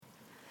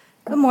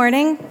Good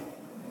morning.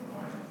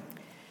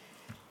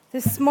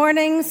 This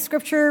morning's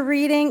scripture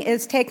reading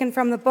is taken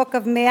from the book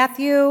of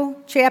Matthew,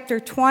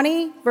 chapter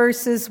 20,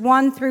 verses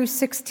 1 through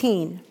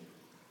 16.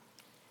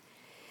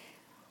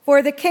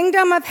 For the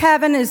kingdom of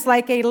heaven is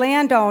like a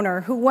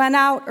landowner who went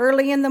out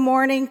early in the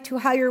morning to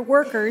hire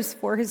workers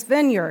for his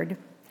vineyard.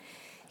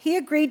 He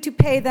agreed to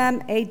pay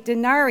them a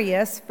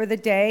denarius for the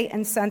day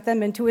and sent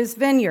them into his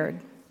vineyard.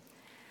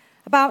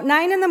 About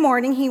 9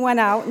 a.m, he went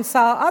out and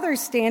saw others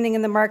standing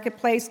in the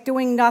marketplace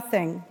doing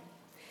nothing.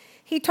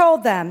 He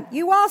told them,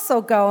 "You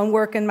also go and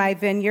work in my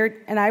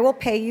vineyard, and I will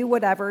pay you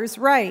whatever is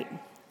right."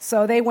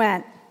 So they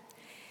went.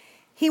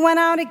 He went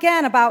out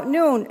again about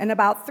noon and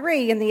about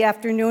 3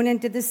 p.m.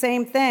 and did the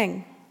same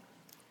thing.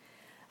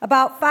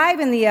 About 5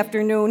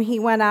 p.m, he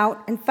went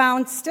out and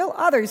found still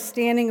others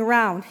standing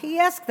around. He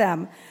asked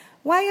them,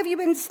 "Why have you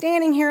been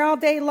standing here all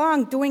day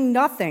long doing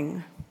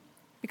nothing?"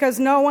 "Because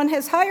no one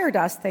has hired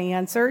us," they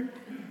answered.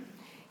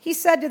 He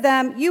said to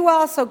them, "You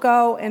also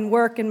go and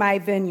work in my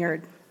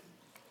vineyard."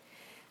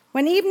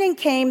 When evening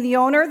came, the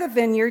owner of the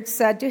vineyard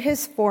said to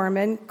his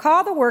foreman,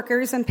 "Call the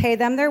workers and pay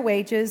them their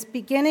wages,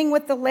 beginning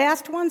with the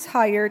last ones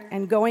hired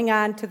and going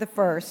on to the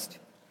first."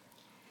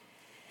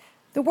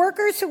 The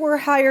workers who were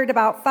hired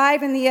about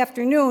 5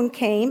 p.m.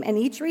 came and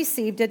each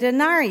received a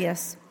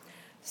denarius.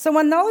 So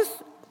when those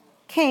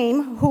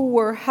came who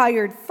were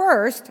hired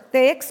first,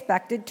 they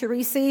expected to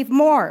receive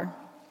more.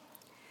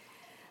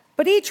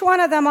 But each one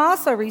of them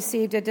also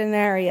received a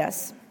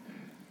denarius.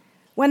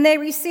 When they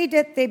received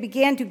it, they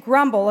began to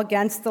grumble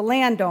against the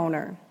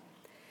landowner.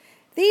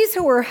 "These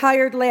who were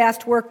hired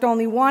last worked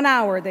only 1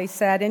 hour," they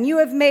said, "and you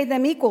have made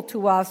them equal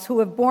to us who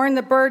have borne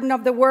the burden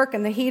of the work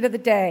in the heat of the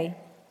day."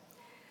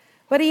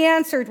 But he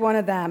answered one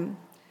of them,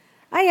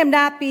 "I am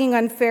not being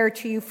unfair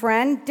to you,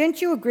 friend.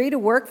 Didn't you agree to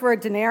work for a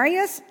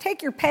denarius?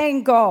 Take your pay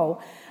and go.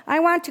 I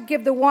want to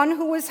give the one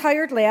who was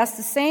hired last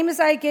the same as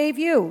I gave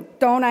you.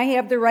 Don't I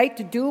have the right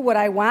to do what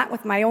I want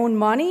with my own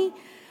money?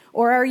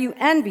 Or are you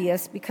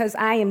envious because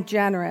I am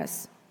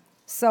generous?"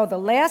 So the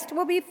last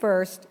will be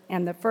first,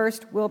 and the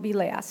first will be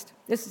last.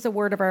 This is the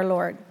word of our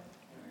Lord.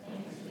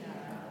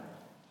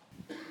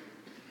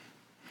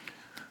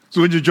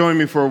 So would you join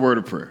me for a word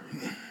of prayer?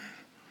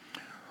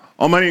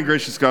 Almighty and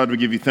gracious God, we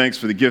give you thanks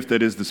for the gift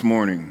that is this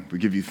morning. We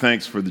give you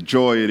thanks for the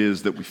joy it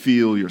is that we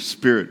feel your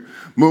Spirit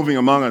moving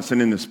among us and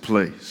in this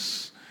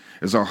place.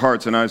 As our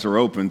hearts and eyes are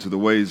open to the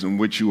ways in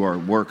which you are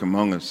at work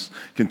among us,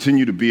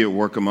 continue to be at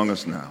work among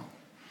us now.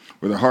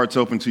 With our hearts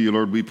open to you,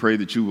 Lord, we pray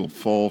that you will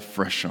fall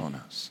fresh on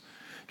us.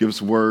 Give us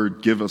a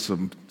word, give us a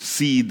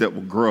seed that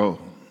will grow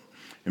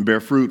and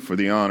bear fruit for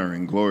the honor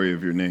and glory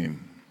of your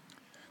name.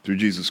 Through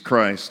Jesus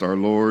Christ, our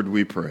Lord,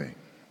 we pray.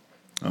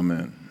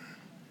 Amen.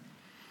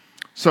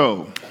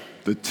 So,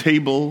 the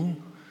table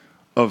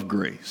of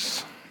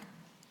grace.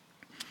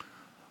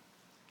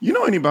 You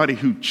know anybody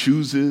who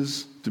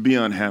chooses to be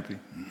unhappy?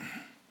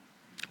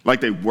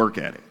 Like they work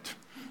at it.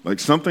 Like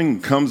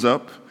something comes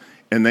up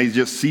and they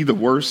just see the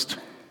worst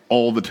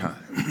all the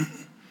time.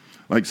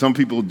 Like some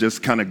people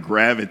just kind of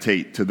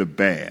gravitate to the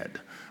bad,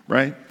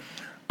 right?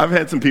 I've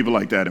had some people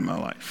like that in my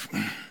life.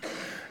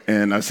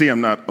 And I see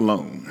I'm not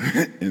alone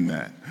in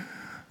that.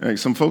 Like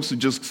some folks who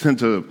just tend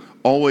to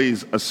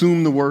always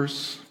assume the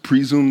worst,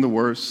 presume the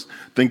worst,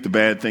 think the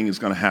bad thing is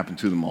going to happen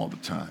to them all the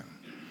time.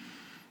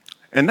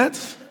 And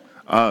that's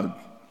a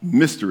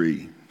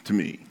mystery to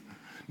me.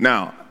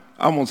 Now,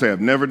 I won't say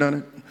I've never done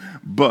it,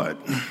 but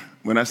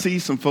when I see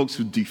some folks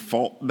who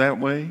default that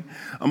way,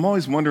 I'm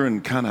always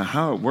wondering kind of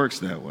how it works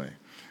that way.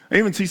 I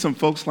even see some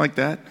folks like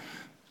that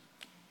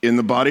in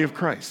the body of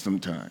Christ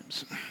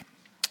sometimes.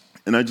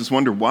 And I just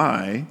wonder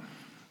why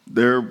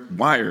they're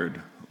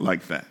wired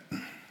like that.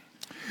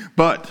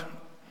 But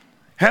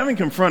having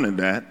confronted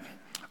that,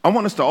 I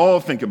want us to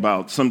all think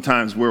about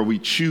sometimes where we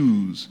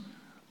choose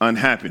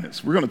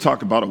unhappiness. We're going to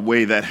talk about a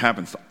way that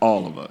happens to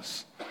all of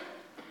us.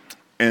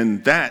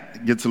 And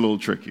that gets a little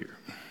trickier,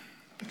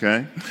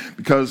 okay?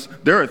 Because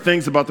there are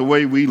things about the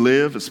way we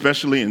live,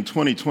 especially in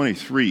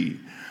 2023,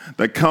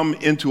 that come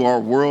into our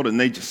world and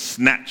they just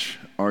snatch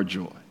our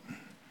joy.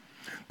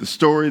 The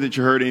story that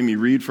you heard Amy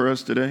read for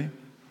us today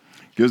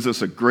gives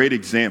us a great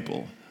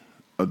example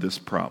of this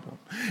problem.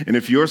 And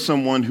if you're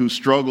someone who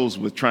struggles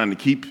with trying to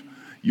keep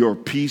your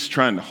peace,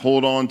 trying to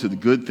hold on to the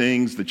good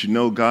things that you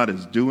know God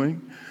is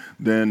doing,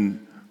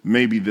 then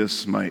maybe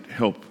this might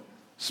help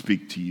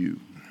speak to you.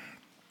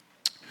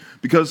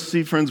 Because,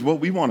 see, friends,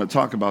 what we want to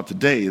talk about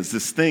today is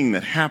this thing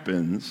that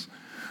happens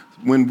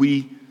when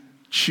we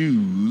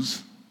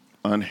choose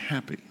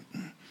unhappy.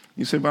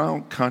 You say, "But I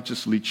don't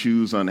consciously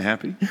choose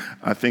unhappy."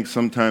 I think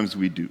sometimes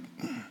we do.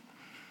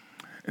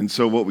 And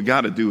so what we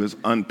got to do is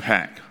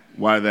unpack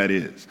why that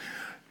is.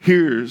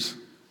 Here's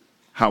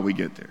how we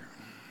get there.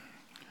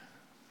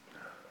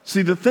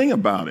 See, the thing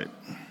about it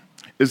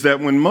is that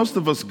when most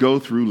of us go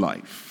through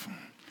life,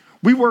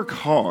 we work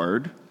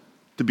hard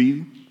to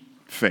be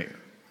fair.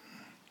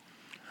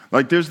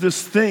 Like there's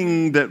this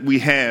thing that we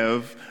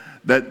have,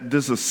 that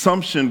this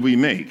assumption we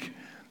make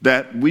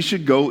that we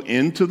should go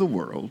into the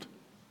world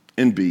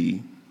and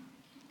be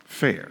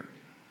fair.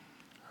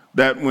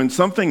 that when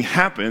something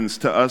happens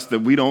to us that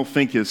we don't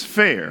think is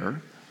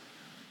fair,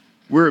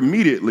 we're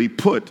immediately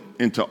put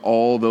into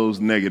all those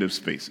negative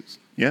spaces.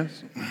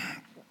 Yes?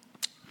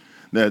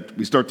 That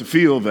we start to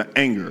feel the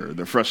anger,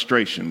 the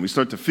frustration. We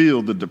start to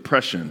feel the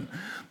depression,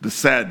 the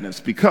sadness,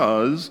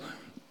 because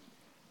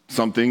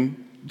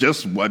something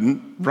just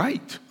wasn't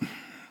right.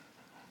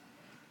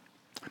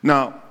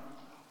 Now,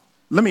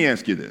 let me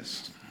ask you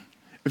this.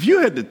 If you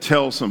had to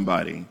tell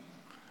somebody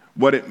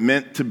what it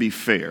meant to be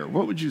fair,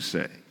 what would you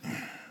say?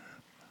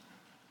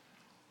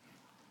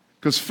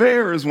 Because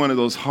fair is one of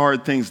those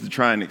hard things to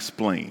try and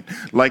explain.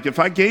 Like if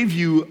I gave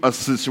you a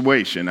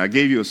situation, I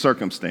gave you a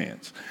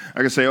circumstance,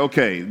 I could say,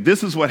 okay,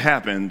 this is what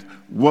happened,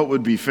 what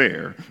would be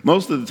fair?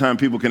 Most of the time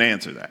people can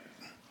answer that.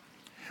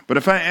 But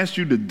if I asked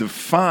you to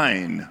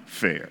define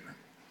fair,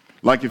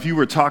 like if you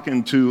were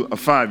talking to a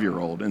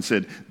 5-year-old and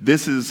said,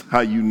 this is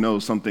how you know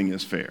something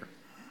is fair.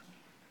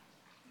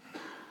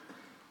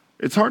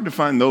 It's hard to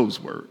find those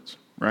words,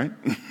 right?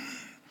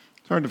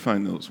 It's hard to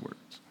find those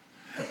words.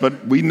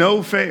 But we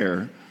know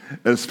fair,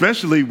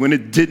 especially when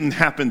it didn't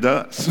happen to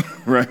us,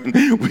 right?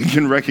 We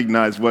can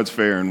recognize what's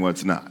fair and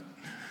what's not.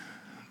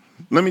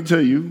 Let me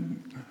tell you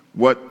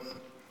what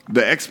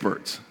the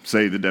experts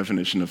say the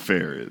definition of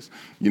fair is.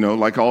 You know,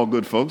 like all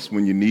good folks,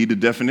 when you need a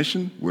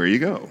definition, where you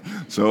go.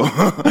 So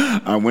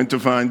I went to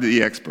find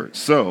the experts.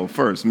 So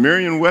first,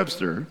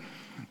 Merriam-Webster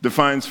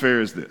defines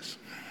fair as this.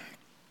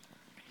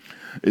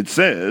 It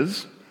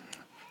says,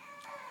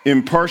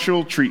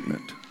 impartial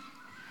treatment,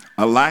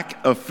 a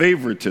lack of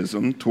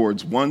favoritism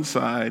towards one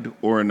side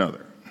or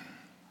another.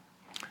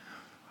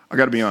 I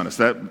got to be honest,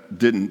 that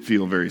didn't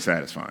feel very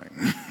satisfying,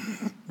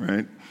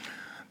 right?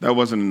 That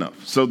wasn't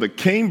enough. So the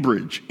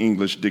Cambridge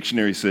English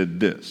Dictionary said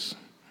this: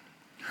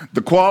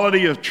 the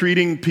quality of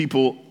treating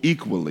people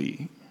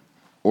equally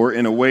or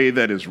in a way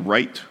that is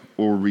right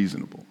or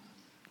reasonable.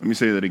 Let me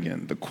say that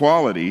again. The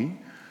quality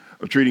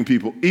of treating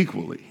people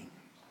equally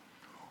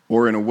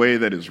or in a way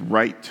that is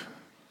right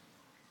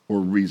or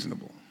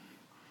reasonable.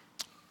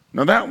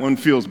 Now that one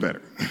feels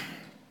better.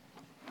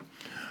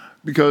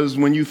 Because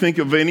when you think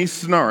of any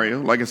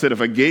scenario, like I said, if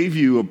I gave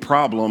you a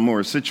problem or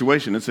a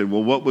situation and said,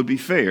 well, what would be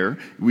fair?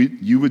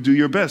 You would do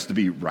your best to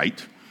be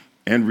right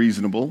and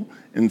reasonable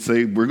and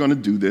say, we're going to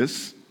do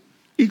this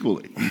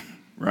equally,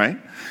 right?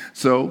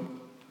 So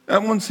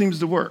that one seems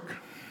to work.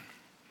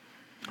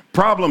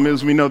 Problem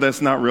is, we know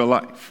that's not real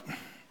life.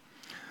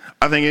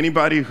 I think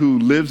anybody who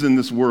lives in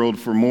this world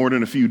for more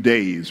than a few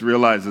days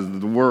realizes that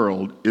the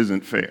world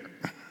isn't fair.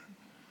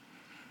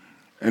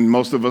 And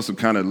most of us have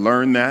kind of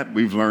learned that.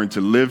 We've learned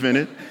to live in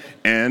it,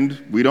 and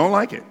we don't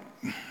like it.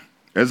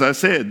 As I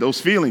said,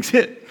 those feelings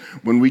hit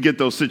when we get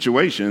those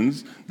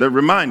situations that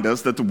remind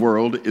us that the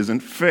world isn't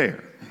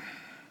fair.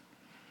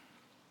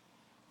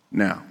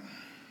 Now,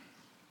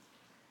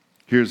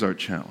 here's our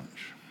challenge.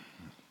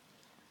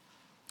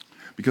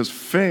 Because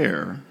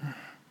fair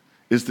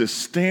is this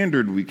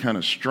standard we kind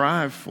of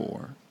strive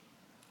for,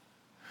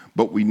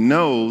 but we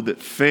know that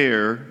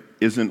fair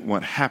isn't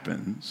what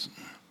happens.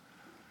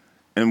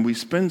 And we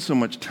spend so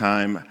much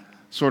time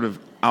sort of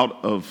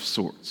out of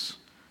sorts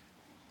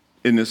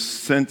in this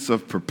sense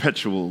of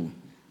perpetual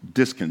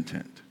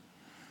discontent,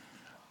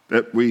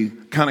 that we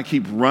kind of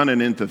keep running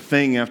into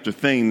thing after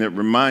thing that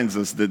reminds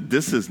us that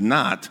this is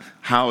not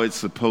how it's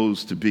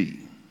supposed to be.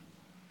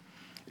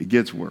 It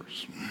gets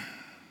worse.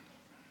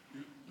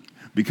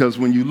 Because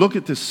when you look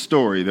at this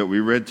story that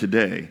we read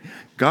today,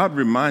 God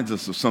reminds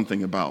us of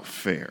something about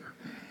fair.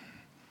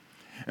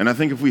 And I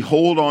think if we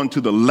hold on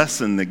to the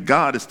lesson that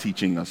God is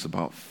teaching us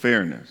about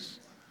fairness,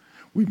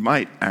 we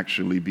might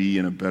actually be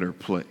in a better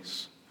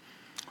place.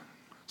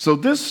 So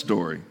this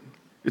story,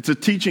 it's a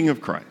teaching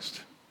of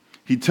Christ.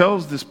 He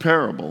tells this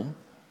parable,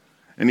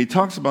 and he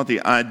talks about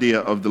the idea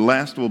of the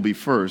last will be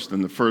first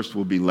and the first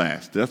will be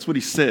last. That's what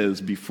he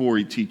says before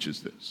he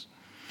teaches this.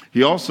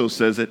 He also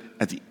says it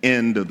at the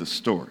end of the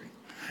story.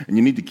 And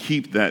you need to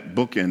keep that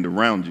bookend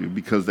around you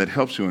because that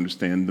helps you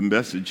understand the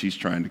message he's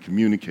trying to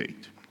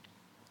communicate.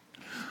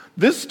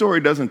 This story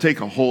doesn't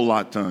take a whole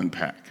lot to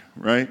unpack,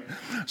 right?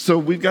 So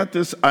we've got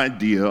this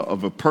idea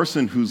of a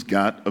person who's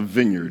got a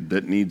vineyard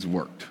that needs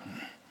worked.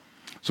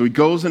 So he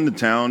goes into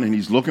town and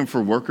he's looking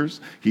for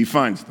workers. He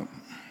finds them.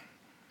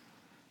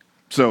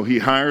 So he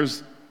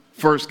hires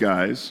first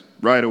guys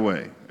right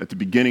away at the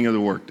beginning of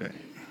the workday.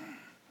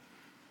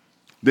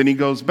 Then he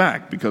goes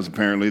back because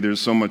apparently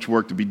there's so much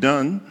work to be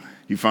done.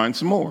 He finds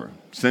some more,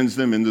 sends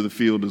them into the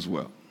field as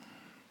well.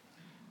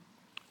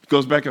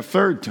 Goes back a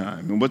third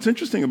time. And what's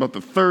interesting about the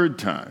third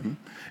time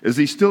is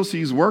he still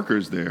sees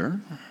workers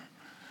there.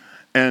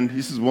 And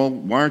he says, well,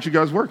 why aren't you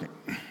guys working?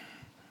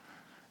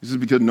 He says,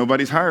 because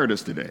nobody's hired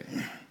us today.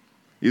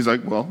 He's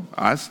like, well,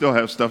 I still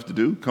have stuff to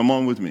do. Come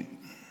on with me.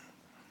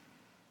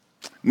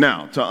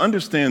 Now, to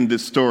understand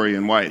this story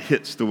and why it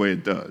hits the way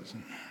it does,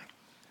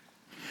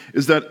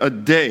 is that a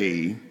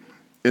day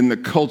in the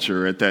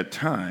culture at that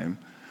time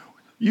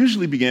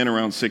usually began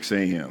around 6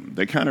 a.m.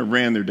 They kind of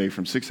ran their day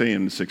from 6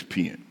 a.m. to 6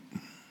 p.m.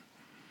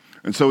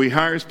 And so he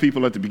hires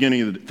people at the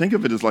beginning of the day. Think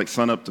of it as like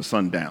sun up to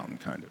sundown,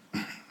 kind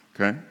of,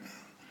 okay?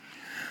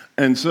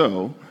 And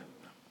so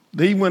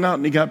he went out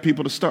and he got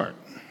people to start.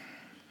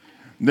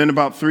 Then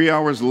about 3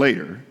 hours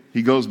later,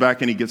 he goes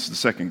back and he gets the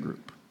second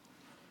group.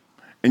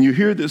 And you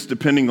hear this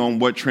depending on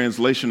what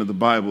translation of the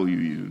Bible you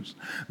use,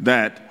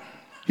 that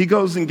he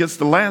goes and gets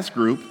the last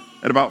group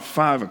at about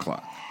 5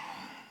 o'clock.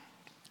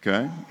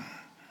 Okay?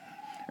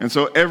 And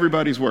so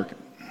everybody's working.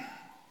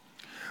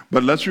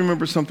 But let's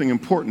remember something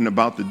important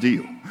about the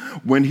deal.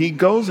 When he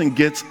goes and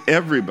gets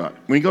everybody,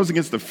 when he goes and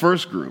gets the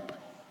first group,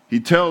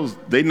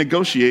 they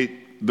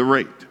negotiate the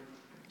rate.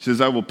 He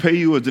says, I will pay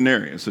you a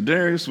denarius. A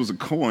denarius was a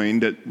coin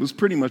that was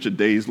pretty much a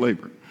day's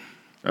labor.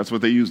 That's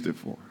what they used it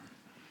for.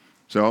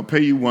 So I'll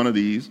pay you one of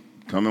these,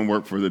 come and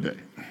work for the day.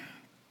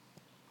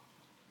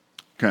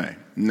 Okay,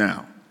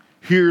 now,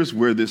 here's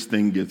where this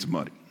thing gets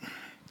muddy.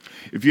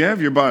 If you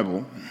have your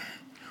Bible,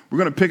 we're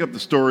going to pick up the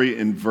story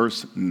in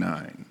verse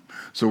 9.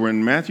 So we're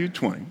in Matthew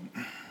 20.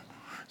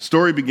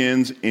 Story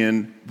begins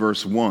in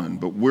verse 1,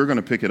 but we're going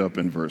to pick it up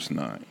in verse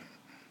 9.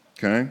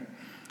 Okay?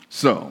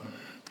 So,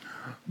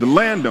 the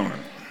landowner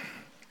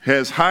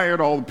has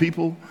hired all the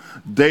people.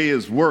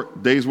 Day's work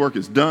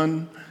is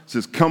done.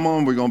 Says, come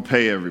on, we're going to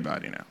pay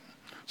everybody now.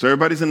 So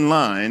everybody's in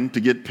line to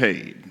get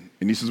paid.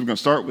 And he says, we're going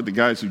to start with the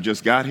guys who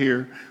just got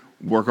here,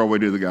 work our way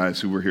to the guys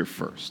who were here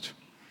first.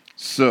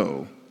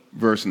 So,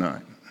 verse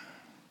 9.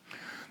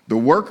 The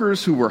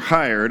workers who were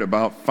hired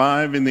about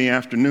 5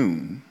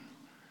 p.m.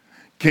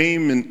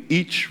 came and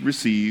each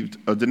received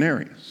a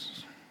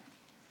denarius.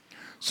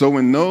 So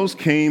when those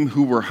came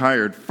who were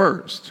hired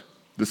first,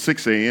 the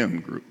 6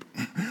 a.m. group,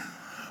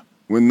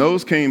 when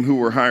those came who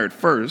were hired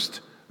first,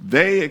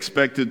 they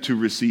expected to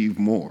receive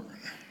more.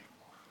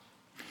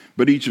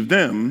 But each of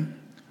them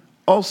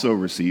also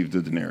received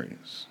a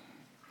denarius.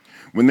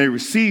 When they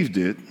received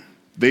it,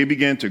 they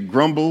began to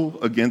grumble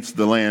against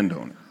the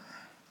landowner.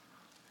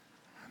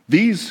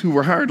 These who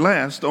were hired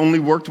last only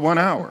worked 1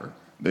 hour,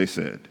 they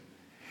said,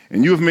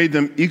 and you have made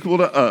them equal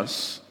to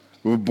us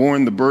who have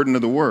borne the burden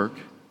of the work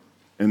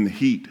and the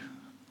heat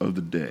of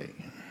the day.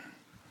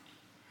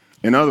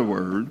 In other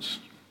words,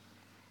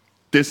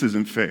 this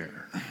isn't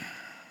fair.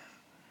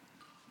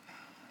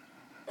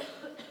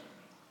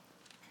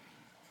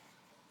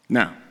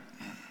 Now,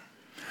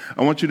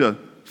 I want you to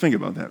think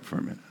about that for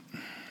a minute.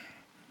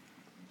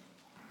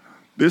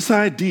 This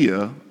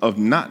idea of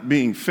not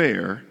being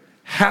fair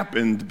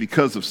happened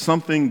because of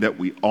something that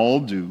we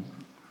all do,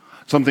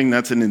 something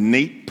that's an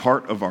innate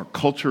part of our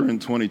culture in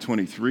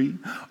 2023,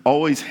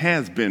 always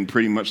has been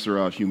pretty much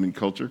throughout human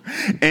culture,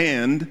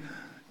 and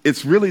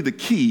it's really the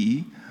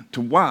key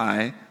to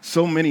why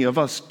so many of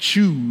us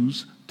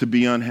choose to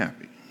be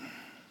unhappy.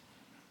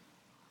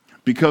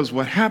 Because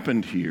what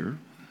happened here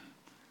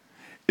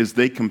is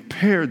they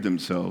compared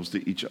themselves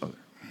to each other.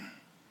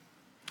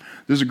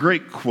 There's a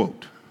great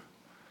quote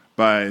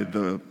by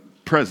the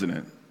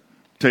president,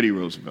 Teddy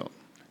Roosevelt.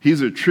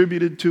 He's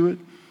attributed to it.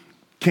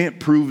 Can't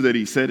prove that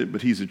he said it,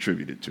 but he's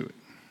attributed to it.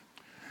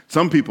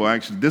 Some people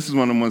actually, this is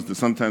one of the ones that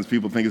sometimes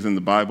people think is in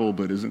the Bible,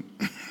 but isn't.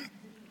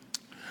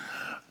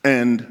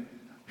 And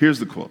here's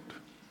the quote.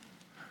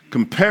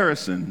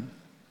 Comparison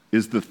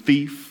is the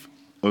thief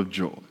of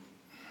joy.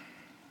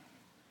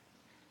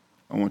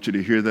 I want you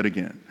to hear that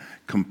again.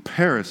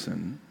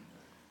 Comparison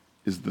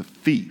is the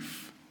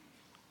thief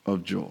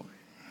of joy.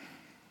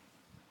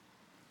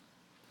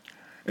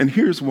 And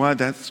here's why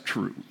that's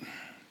true.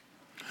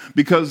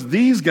 Because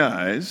these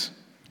guys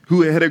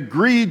who had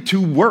agreed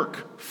to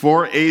work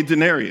for a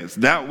denarius,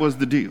 that was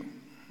the deal.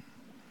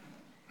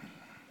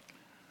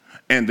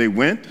 And they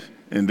went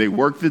and they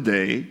worked the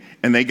day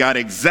and they got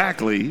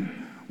exactly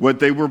what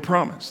they were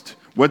promised,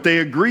 what they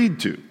agreed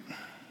to.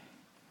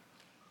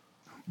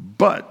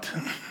 But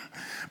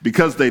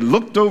because they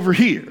looked over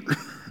here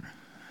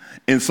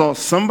and saw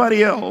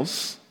somebody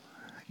else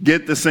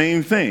get the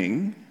same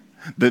thing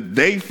that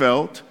they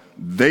felt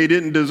they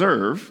didn't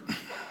deserve,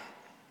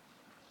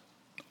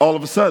 all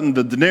of a sudden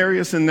the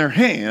denarius in their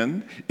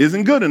hand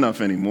isn't good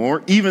enough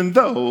anymore, even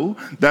though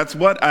that's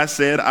what I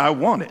said I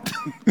wanted,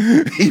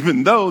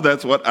 even though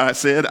that's what I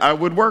said I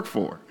would work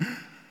for.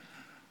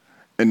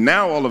 And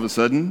now all of a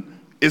sudden,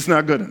 it's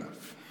not good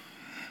enough.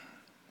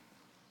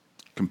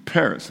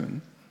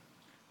 Comparison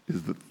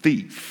is the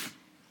thief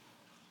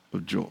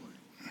of joy.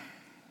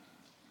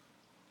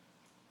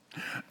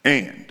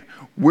 And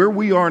where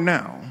we are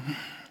now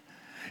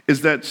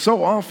is that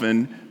so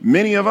often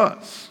many of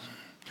us,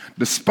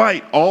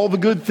 despite all the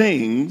good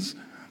things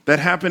that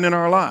happen in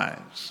our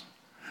lives,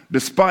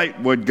 despite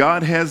what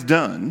God has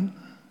done,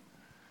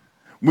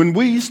 when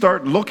we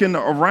start looking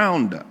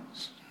around us,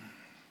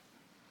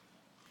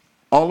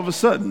 all of a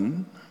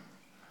sudden,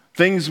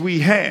 things we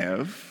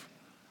have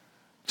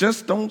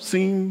just don't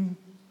seem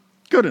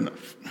good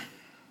enough.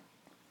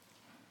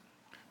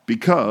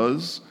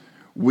 Because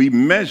we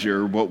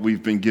measure what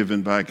we've been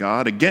given by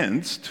God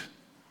against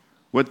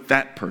what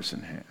that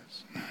person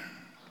has.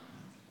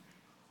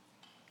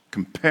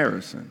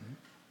 Comparison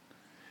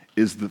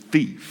is the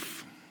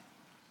thief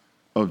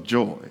of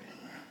joy.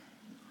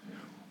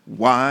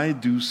 Why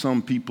do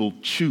some people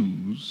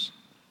choose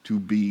to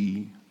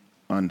be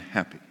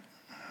unhappy?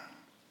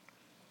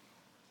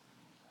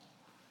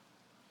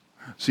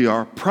 See,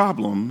 our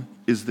problem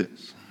is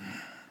this.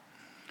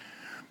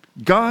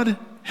 God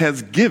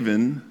has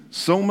given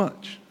so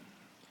much,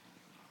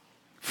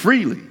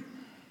 freely,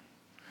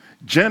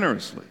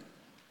 generously.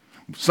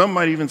 Some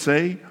might even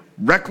say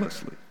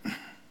recklessly.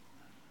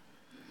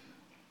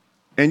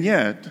 And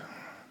yet,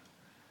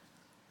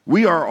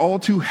 we are all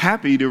too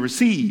happy to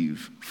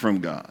receive from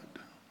God.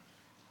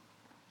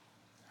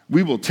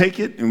 We will take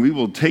it, and we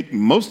will take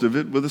most of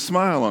it with a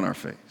smile on our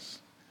face.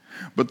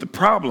 But the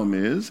problem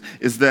is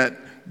that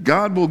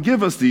God will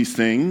give us these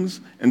things,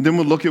 and then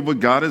we'll look at what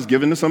God has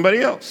given to somebody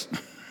else.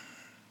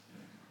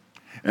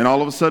 And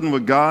all of a sudden,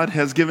 what God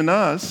has given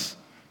us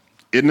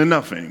isn't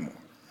enough anymore.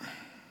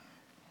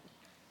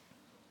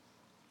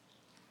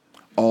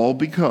 All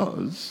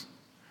because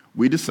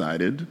we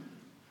decided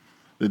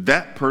that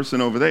that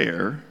person over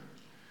there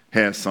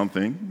has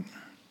something,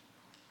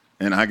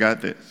 and I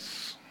got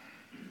this.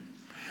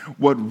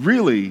 What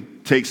really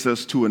takes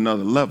us to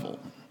another level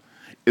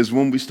is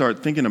when we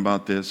start thinking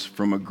about this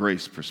from a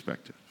grace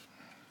perspective.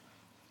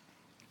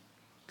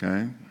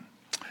 Okay?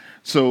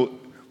 So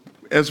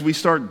as we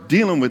start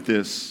dealing with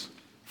this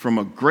from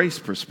a grace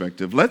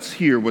perspective, let's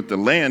hear what the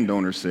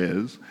landowner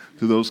says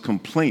to those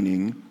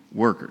complaining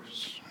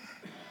workers.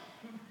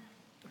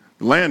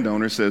 The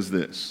landowner says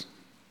this: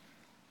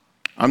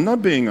 I'm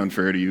not being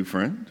unfair to you,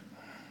 friend.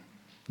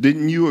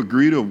 Didn't you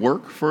agree to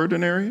work for a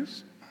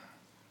denarius?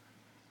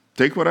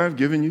 Take what I've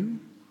given you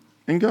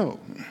and go.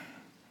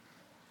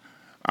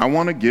 I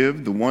want to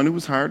give the one who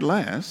was hired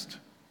last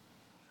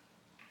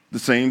the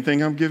same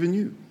thing I'm giving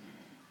you.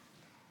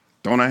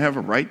 Don't I have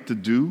a right to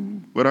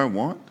do what I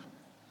want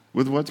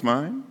with what's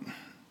mine?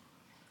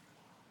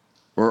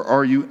 Or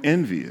are you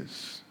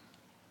envious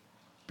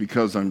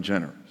because I'm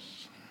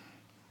generous?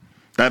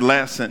 That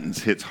last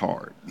sentence hits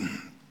hard.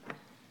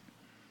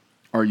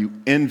 Are you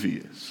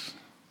envious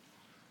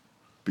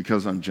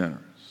because I'm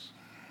generous?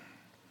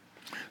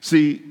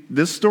 See,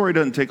 this story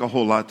doesn't take a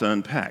whole lot to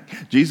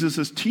unpack. Jesus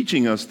is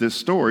teaching us this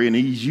story, and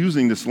he's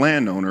using this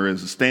landowner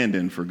as a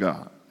stand-in for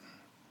God.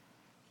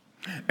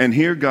 And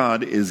here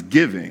God is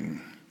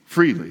giving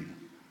freely.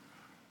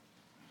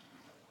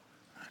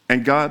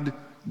 And God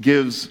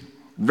gives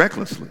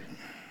recklessly.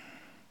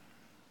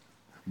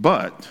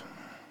 But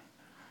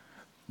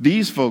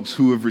these folks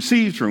who have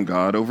received from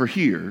God over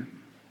here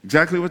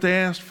exactly what they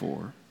asked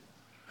for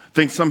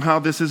think somehow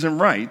this isn't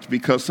right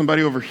because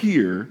somebody over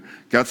here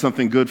got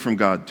something good from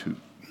God too.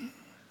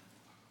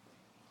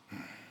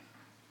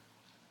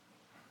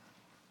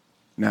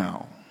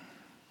 Now,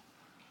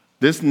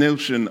 this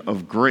notion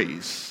of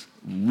grace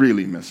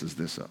really messes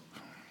this up.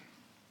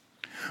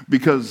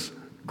 Because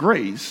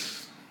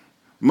grace,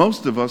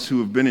 most of us who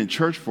have been in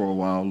church for a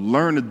while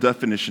learn a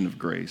definition of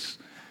grace,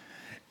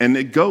 and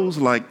it goes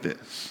like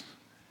this.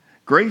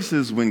 Grace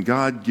is when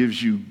God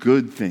gives you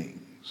good things.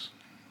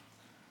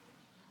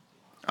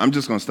 I'm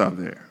just going to stop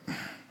there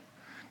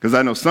because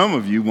I know some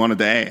of you wanted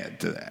to add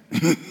to that,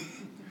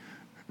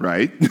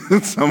 right?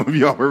 Some of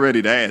y'all are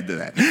ready to add to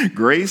that.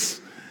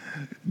 Grace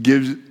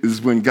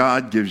is when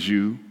God gives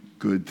you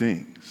good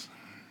things.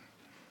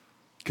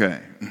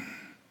 Okay.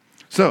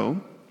 So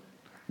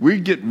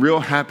we get real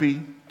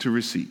happy to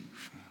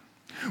receive.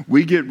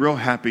 We get real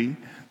happy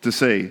to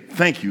say,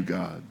 thank you,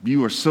 God.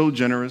 You are so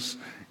generous.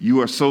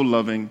 You are so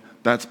loving.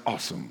 That's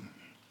awesome.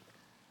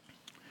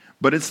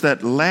 But it's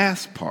that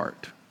last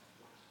part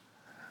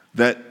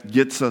that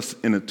gets us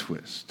in a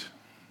twist.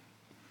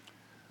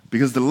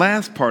 Because the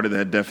last part of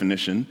that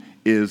definition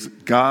is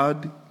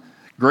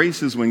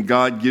grace is when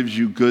God gives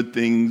you good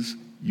things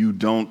you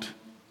don't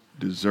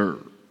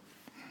deserve.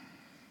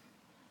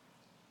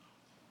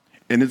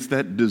 And it's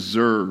that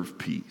deserve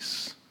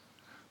piece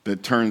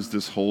that turns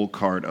this whole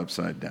card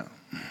upside down.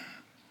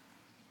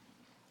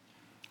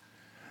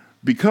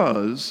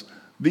 Because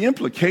the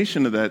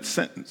implication of that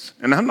sentence,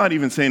 and I'm not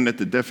even saying that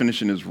the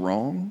definition is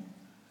wrong,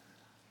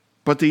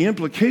 but the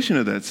implication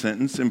of that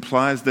sentence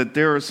implies that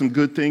there are some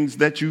good things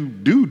that you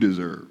do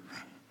deserve.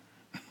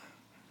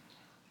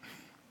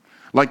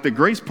 Like the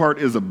grace part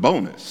is a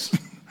bonus.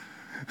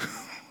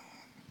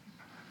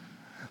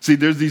 See,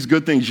 there's these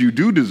good things you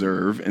do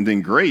deserve, and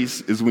then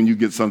grace is when you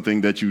get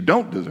something that you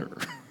don't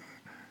deserve.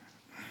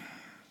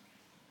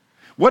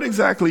 What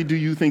exactly do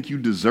you think you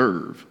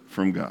deserve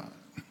from God?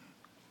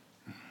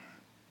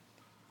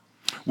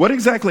 What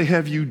exactly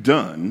have you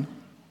done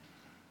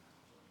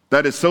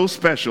that is so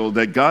special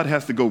that God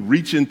has to go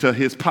reach into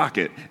his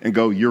pocket and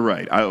go, you're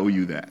right, I owe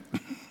you that?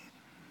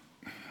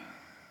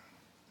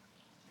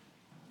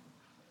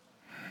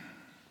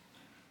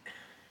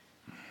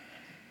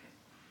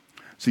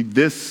 See,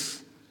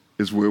 this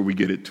is where we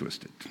get it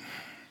twisted.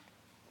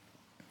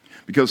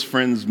 Because,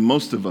 friends,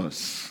 most of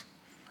us,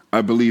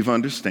 I believe,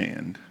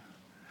 understand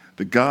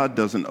that God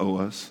doesn't owe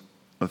us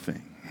a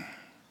thing.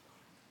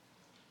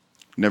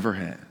 Never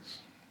has.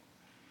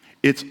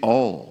 It's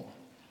all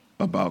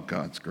about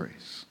God's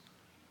grace,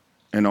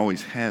 and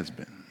always has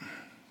been.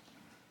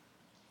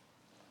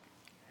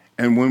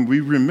 And when we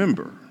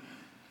remember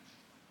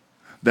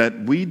that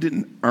we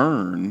didn't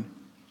earn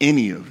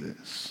any of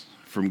this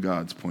from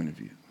God's point of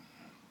view,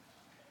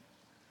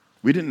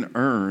 We didn't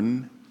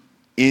earn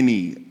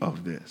any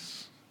of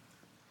this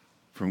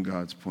from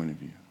God's point of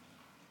view.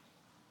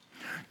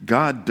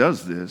 God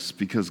does this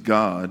because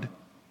God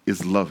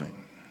is loving.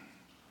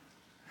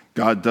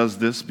 God does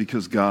this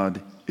because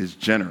God is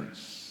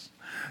generous.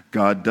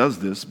 God does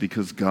this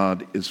because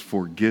God is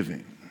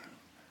forgiving.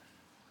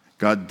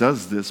 God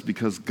does this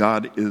because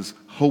God is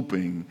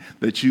hoping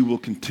that you will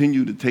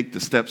continue to take the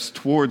steps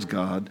towards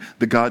God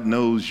that God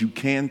knows you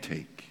can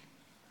take.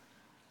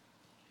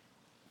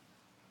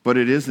 But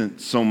it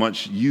isn't so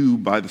much you,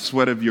 by the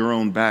sweat of your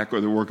own back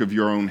or the work of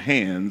your own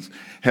hands,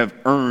 have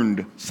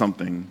earned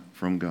something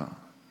from God.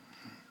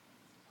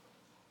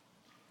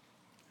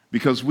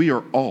 Because we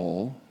are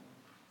all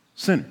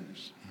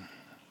sinners.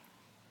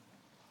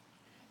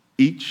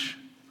 Each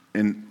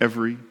and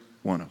every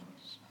one of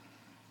us.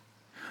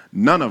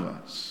 None of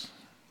us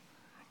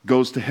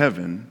goes to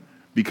heaven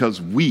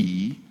because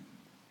we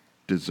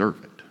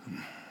deserve it.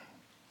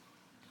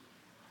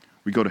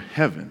 We go to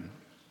heaven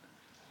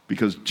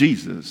because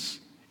Jesus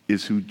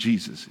is who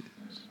Jesus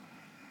is.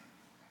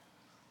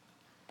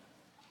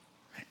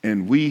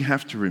 And we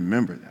have to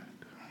remember that.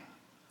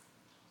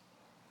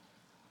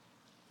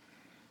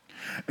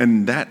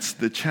 And that's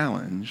the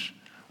challenge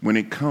when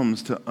it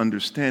comes to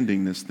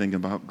understanding this thing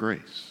about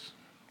grace.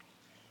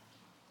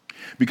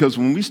 Because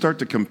when we start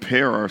to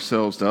compare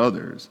ourselves to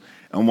others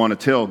and want to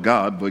tell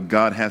God what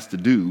God has to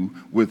do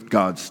with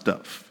God's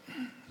stuff.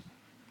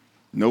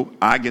 Nope,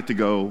 I get to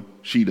go,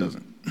 she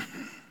doesn't.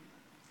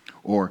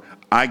 Or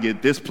I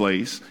get this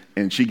place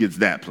and she gets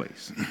that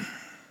place.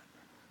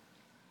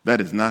 That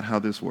is not how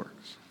this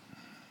works.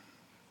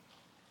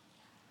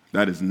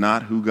 That is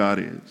not who God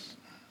is.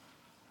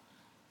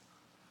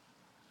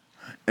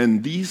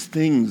 And these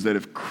things that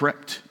have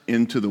crept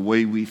into the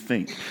way we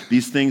think,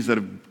 these things that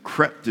have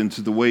crept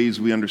into the ways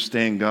we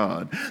understand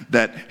God,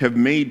 that have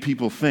made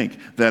people think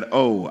that,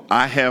 oh,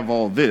 I have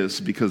all this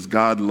because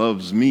God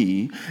loves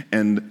me,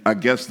 and I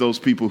guess those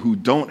people who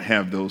don't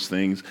have those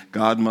things,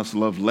 God must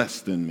love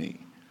less than me.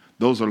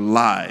 Those are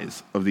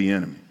lies of the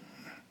enemy.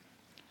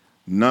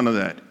 None of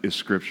that is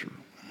scriptural.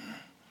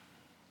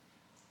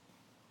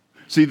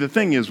 See, the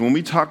thing is, when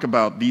we talk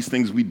about these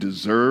things we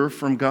deserve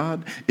from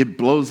God, it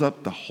blows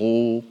up the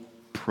whole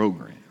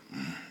program.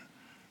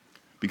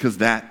 Because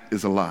that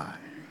is a lie.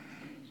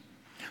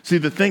 See,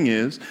 the thing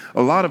is,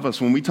 a lot of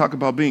us, when we talk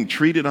about being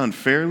treated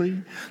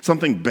unfairly,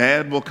 something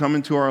bad will come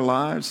into our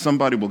lives.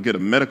 Somebody will get a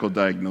medical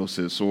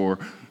diagnosis, or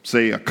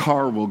say a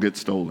car will get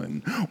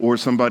stolen, or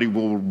somebody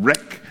will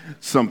wreck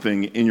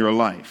something in your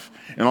life.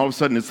 And all of a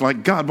sudden it's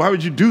like, God, why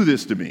would you do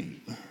this to me?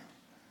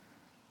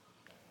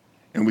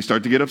 And we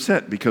start to get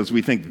upset because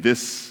we think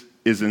this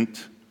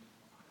isn't.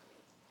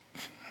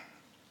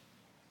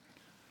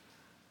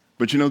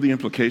 But you know the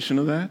implication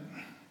of that?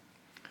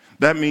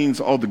 That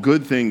means all the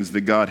good things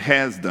that God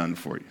has done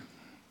for you.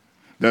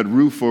 That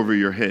roof over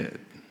your head.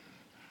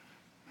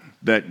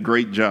 That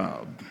great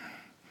job.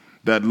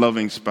 That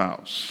loving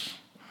spouse.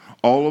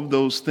 All of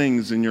those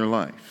things in your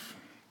life.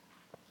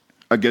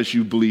 I guess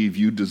you believe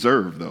you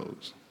deserve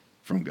those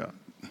from God.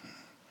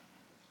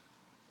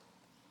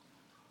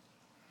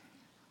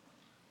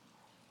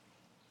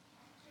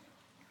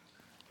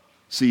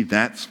 See,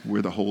 that's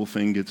where the whole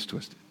thing gets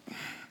twisted.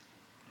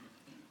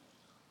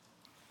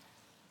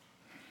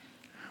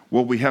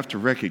 What we have to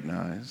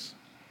recognize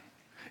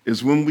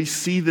is when we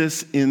see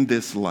this in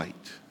this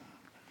light,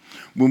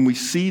 when we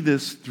see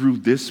this through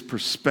this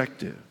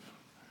perspective,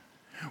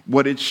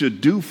 what it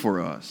should do for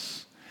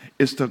us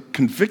is to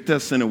convict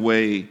us in a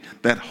way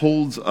that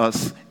holds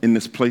us in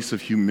this place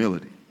of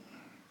humility,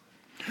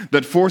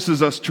 that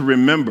forces us to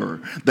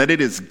remember that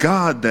it is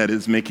God that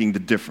is making the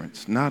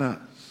difference, not us.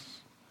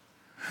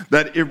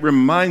 That it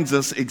reminds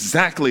us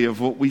exactly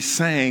of what we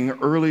sang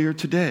earlier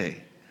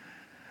today.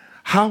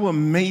 How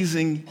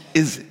amazing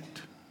is it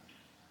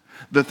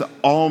that the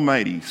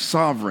almighty,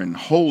 sovereign,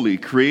 holy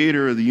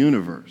creator of the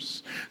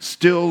universe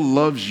still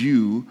loves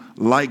you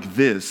like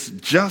this,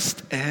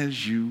 just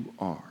as you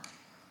are?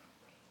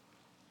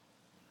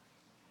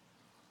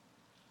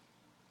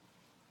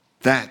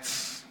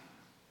 That's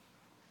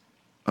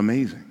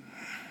amazing.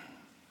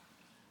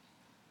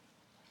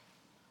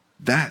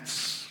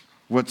 That's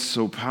what's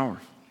so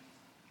powerful.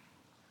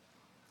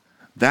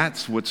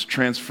 That's what's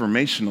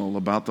transformational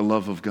about the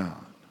love of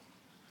God,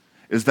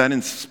 is that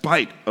in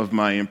spite of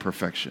my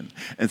imperfection,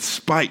 in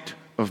spite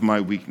of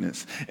my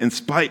weakness, in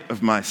spite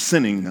of my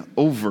sinning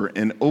over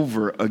and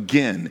over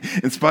again,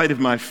 in spite of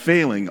my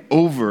failing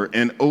over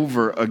and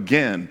over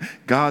again,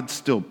 God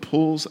still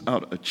pulls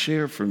out a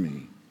chair for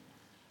me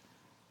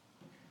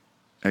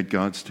at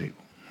God's table.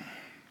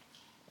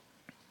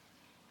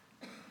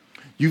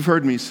 You've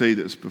heard me say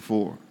this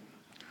before.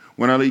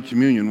 When I lead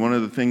communion, one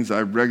of the things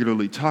I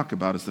regularly talk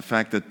about is the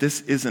fact that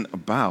this isn't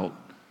about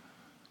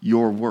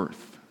your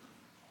worth.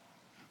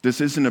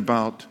 This isn't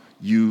about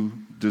you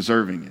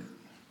deserving it,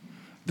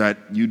 that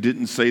you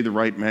didn't say the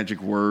right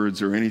magic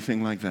words or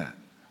anything like that.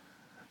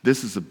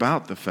 This is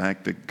about the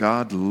fact that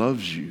God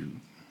loves you.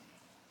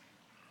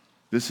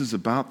 This is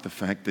about the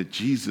fact that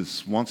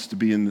Jesus wants to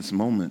be in this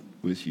moment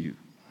with you.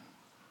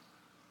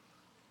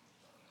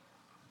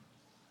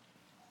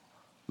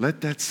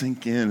 Let that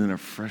sink in a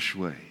fresh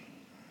way.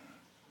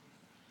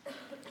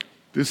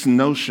 This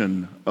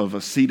notion of a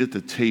seat at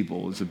the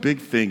table is a big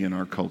thing in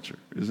our culture,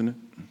 isn't it?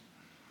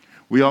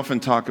 We often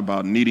talk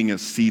about needing a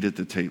seat at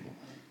the table,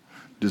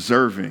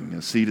 deserving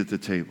a seat at the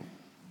table.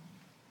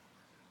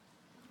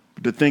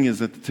 But the thing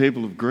is, at the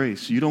table of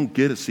grace, you don't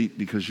get a seat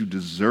because you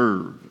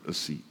deserve a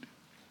seat.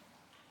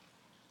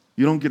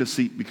 You don't get a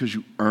seat because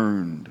you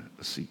earned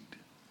a seat.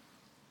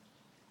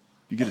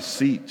 You get a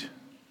seat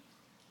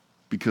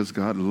because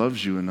God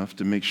loves you enough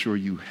to make sure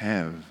you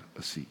have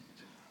a seat.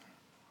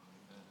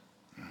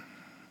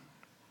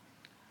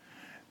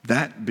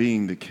 That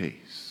being the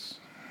case,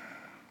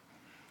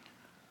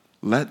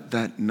 let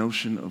that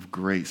notion of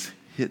grace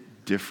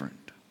hit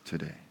different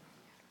today.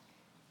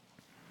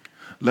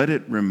 Let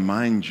it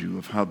remind you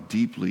of how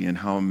deeply and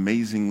how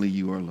amazingly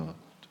you are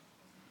loved.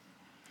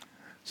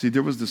 See,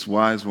 there was this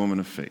wise woman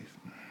of faith.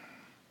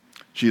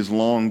 She has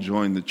long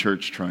joined the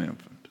church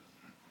triumphant.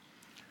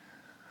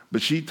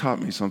 But she taught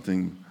me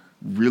something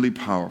really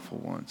powerful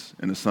once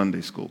in a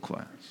Sunday school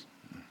class.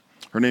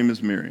 Her name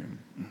is Miriam.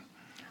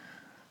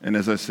 And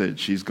as I said,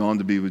 she's gone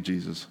to be with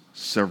Jesus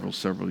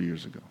several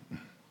years ago.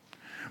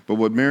 But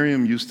what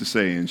Miriam used to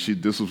say, and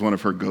this was one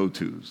of her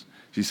go-tos,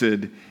 she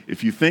said,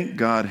 if you think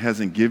God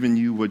hasn't given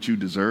you what you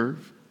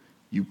deserve,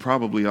 you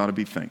probably ought to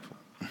be thankful.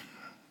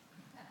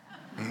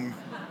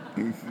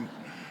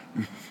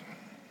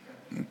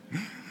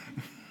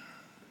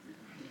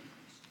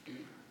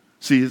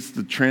 See, it's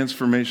the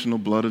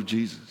transformational blood of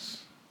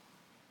Jesus,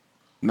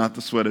 not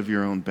the sweat of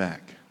your own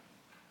back,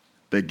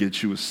 that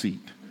gets you a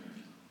seat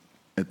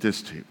at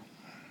this table.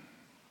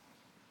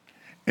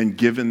 And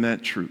given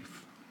that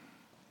truth,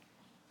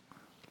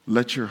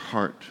 let your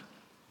heart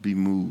be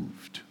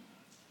moved.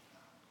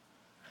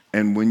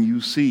 And when you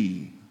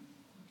see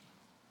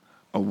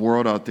a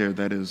world out there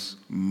that is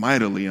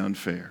mightily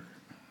unfair,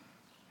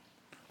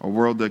 a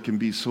world that can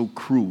be so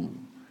cruel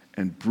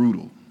and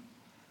brutal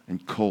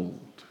and cold,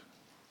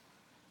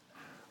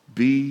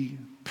 be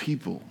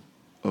people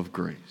of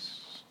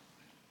grace.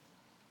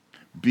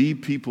 Be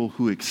people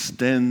who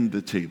extend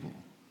the table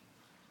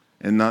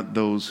and not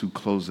those who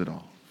close it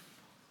off.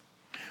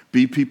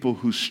 Be people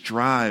who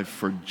strive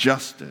for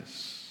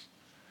justice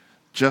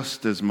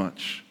just as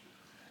much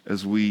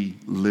as we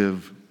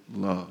live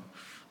love.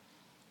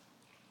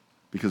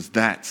 Because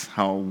that's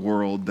how a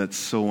world that's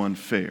so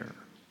unfair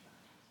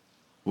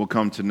will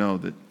come to know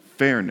that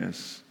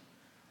fairness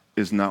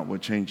is not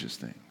what changes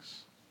things.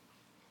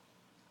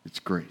 It's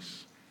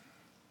grace.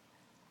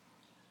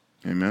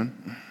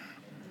 Amen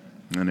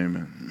and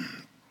amen.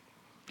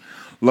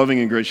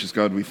 Loving and gracious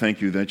God, we thank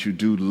you that you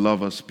do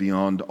love us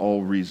beyond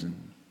all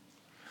reason,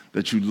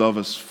 that you love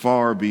us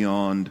far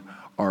beyond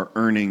our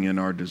earning and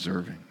our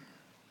deserving.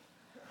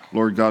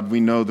 Lord God,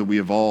 we know that we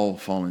have all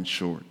fallen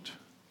short,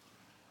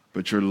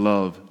 but your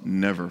love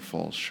never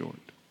falls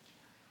short.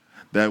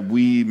 That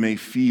we may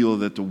feel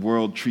that the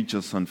world treats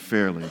us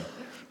unfairly,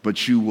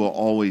 but you will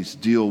always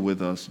deal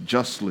with us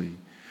justly,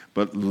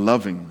 but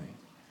lovingly,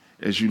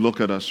 as you look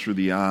at us through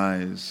the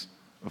eyes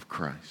of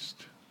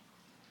Christ.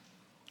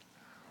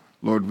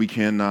 Lord, we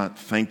cannot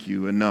thank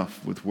you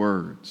enough with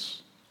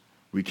words.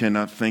 We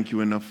cannot thank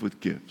you enough with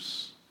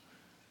gifts.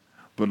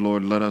 But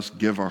Lord, let us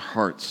give our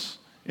hearts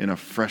in a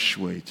fresh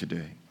way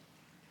today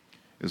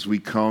as we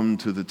come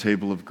to the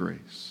table of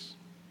grace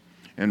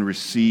and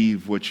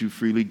receive what you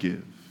freely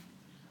give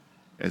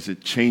as it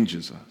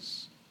changes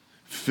us,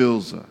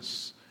 fills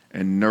us,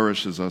 and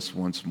nourishes us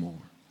once more.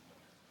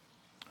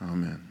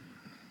 Amen.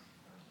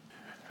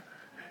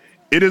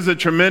 It is a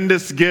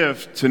tremendous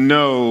gift to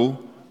know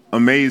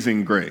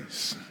amazing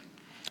grace.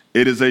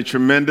 It is a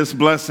tremendous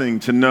blessing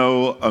to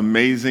know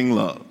amazing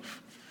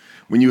love.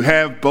 When you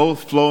have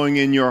both flowing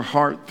in your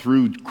heart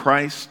through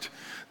Christ,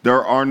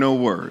 there are no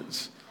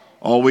words.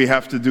 All we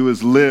have to do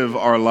is live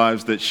our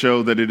lives that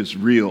show that it is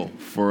real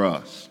for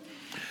us.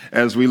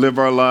 As we live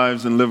our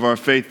lives and live our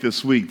faith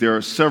this week, there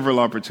are several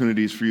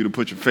opportunities for you to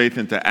put your faith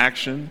into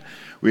action.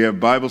 We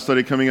have Bible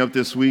study coming up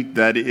this week.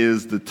 That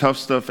is the tough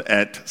stuff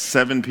at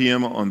 7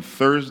 p.m. on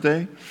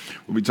Thursday.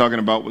 We'll be talking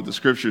about what the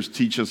scriptures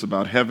teach us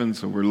about heaven,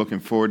 so we're looking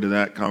forward to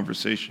that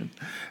conversation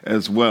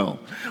as well.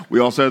 We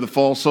also have the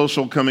fall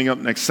social coming up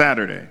next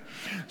Saturday.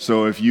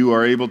 So if you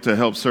are able to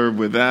help serve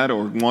with that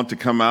or want to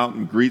come out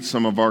and greet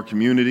some of our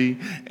community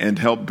and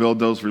help build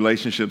those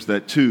relationships,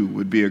 that too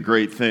would be a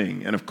great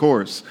thing. And of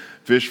course,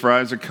 fish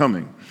fries are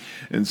coming.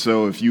 And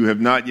so if you have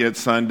not yet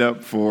signed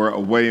up for a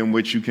way in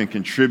which you can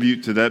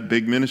contribute to that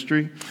big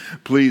ministry,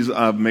 please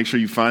make sure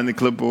you find the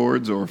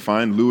clipboards or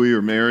find Louis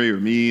or Mary or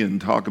me and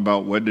talk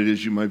about what it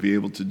is you might be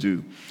able to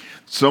do.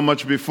 So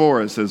much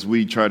before us as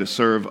we try to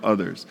serve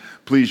others.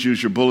 Please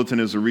use your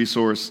bulletin as a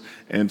resource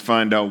and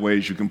find out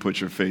ways you can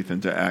put your faith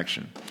into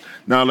action.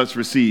 Now let's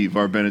receive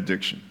our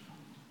benediction.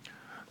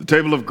 The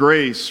table of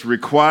grace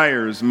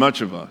requires much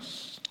of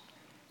us.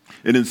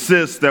 It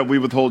insists that we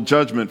withhold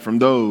judgment from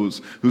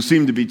those who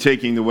seem to be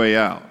taking the way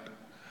out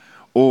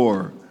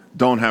or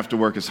don't have to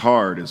work as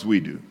hard as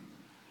we do.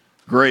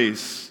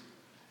 Grace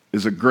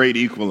is a great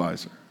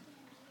equalizer.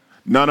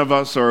 None of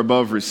us are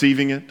above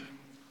receiving it,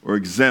 or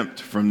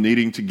exempt from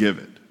needing to give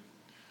it.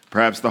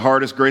 Perhaps the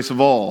hardest grace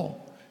of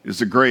all is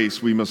the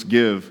grace we must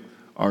give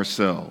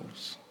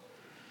ourselves.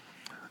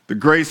 The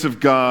grace of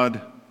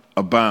God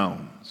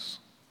abounds.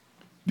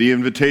 The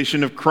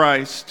invitation of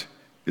Christ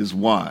is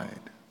wide.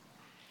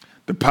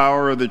 The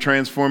power of the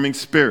transforming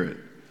Spirit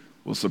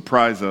will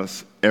surprise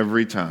us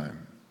every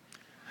time.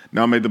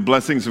 Now may the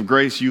blessings of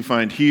grace you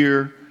find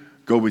here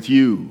go with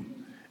you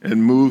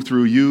and move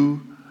through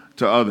you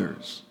to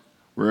others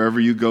wherever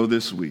you go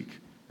this week.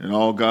 And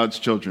all God's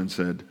children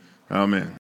said, Amen.